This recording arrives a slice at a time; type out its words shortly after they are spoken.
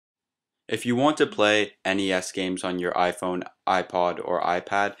If you want to play NES games on your iPhone, iPod, or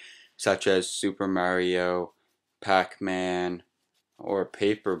iPad, such as Super Mario, Pac-Man, or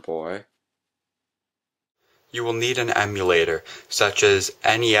Paperboy, you will need an emulator, such as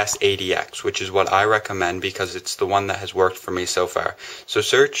NES A.D.X, which is what I recommend because it's the one that has worked for me so far. So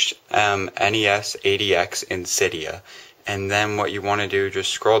search NES A.D.X in Cydia, and then what you want to do,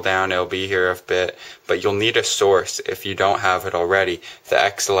 just scroll down, it'll be here a bit, but you'll need a source if you don't have it already, the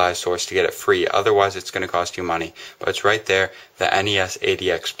XLI source, to get it free. Otherwise it's going to cost you money. But it's right there, the NES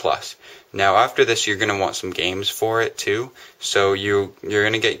A.D.X Plus. Now after this you're going to want some games for it too, so you're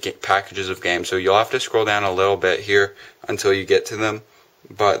going to get packages of games. So you'll have to scroll down a little bit here until you get to them,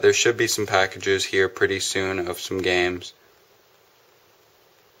 but there should be some packages here pretty soon of some games.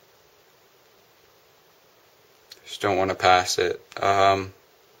 Just don't want to pass it.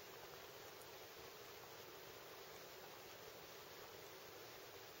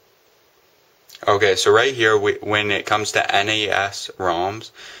 Okay, so right here, when it comes to NES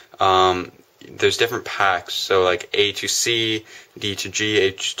ROMs, there's different packs, so like A to C, D to G,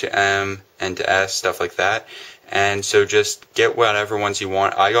 H to M, N to S, stuff like that. And so just get whatever ones you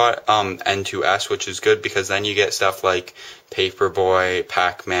want. I got N to S, which is good because then you get stuff like Paperboy,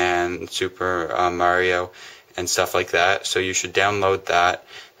 Pac-Man, Super Mario, and stuff like that. So you should download that.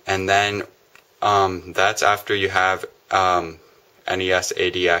 And then that's after you have NES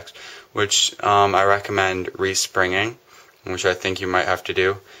A.D.X, which I recommend respringing, which I think you might have to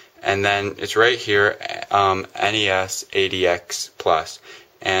do. And then it's right here, NES A.D.X Plus,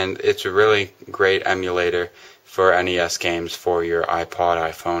 and it's a really great emulator for NES games for your iPod,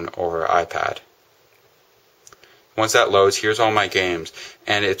 iPhone, or iPad. Once that loads, here's all my games,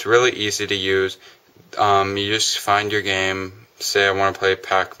 and it's really easy to use. You just find your game. Say I want to play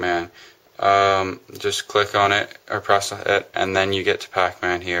Pac-Man. Just click on it or press it, and then you get to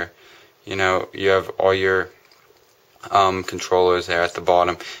Pac-Man here. You know, you have all your controllers there at the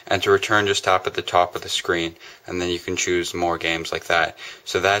bottom, and to return, just tap at the top of the screen, and then you can choose more games like that.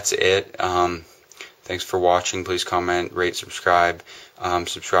 So that's it. Thanks for watching. Please comment, rate, subscribe.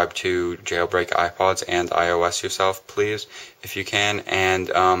 Subscribe to Jailbreak iPods and iOSyourself, please, if you can.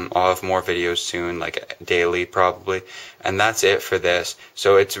 And I'll have more videos soon, like daily probably. And that's it for this.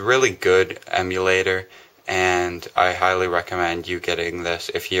 So it's a really good emulator, and I highly recommend you getting this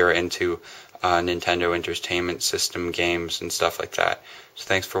if you're into Nintendo Entertainment System games and stuff like that. So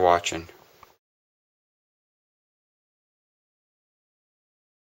thanks for watching.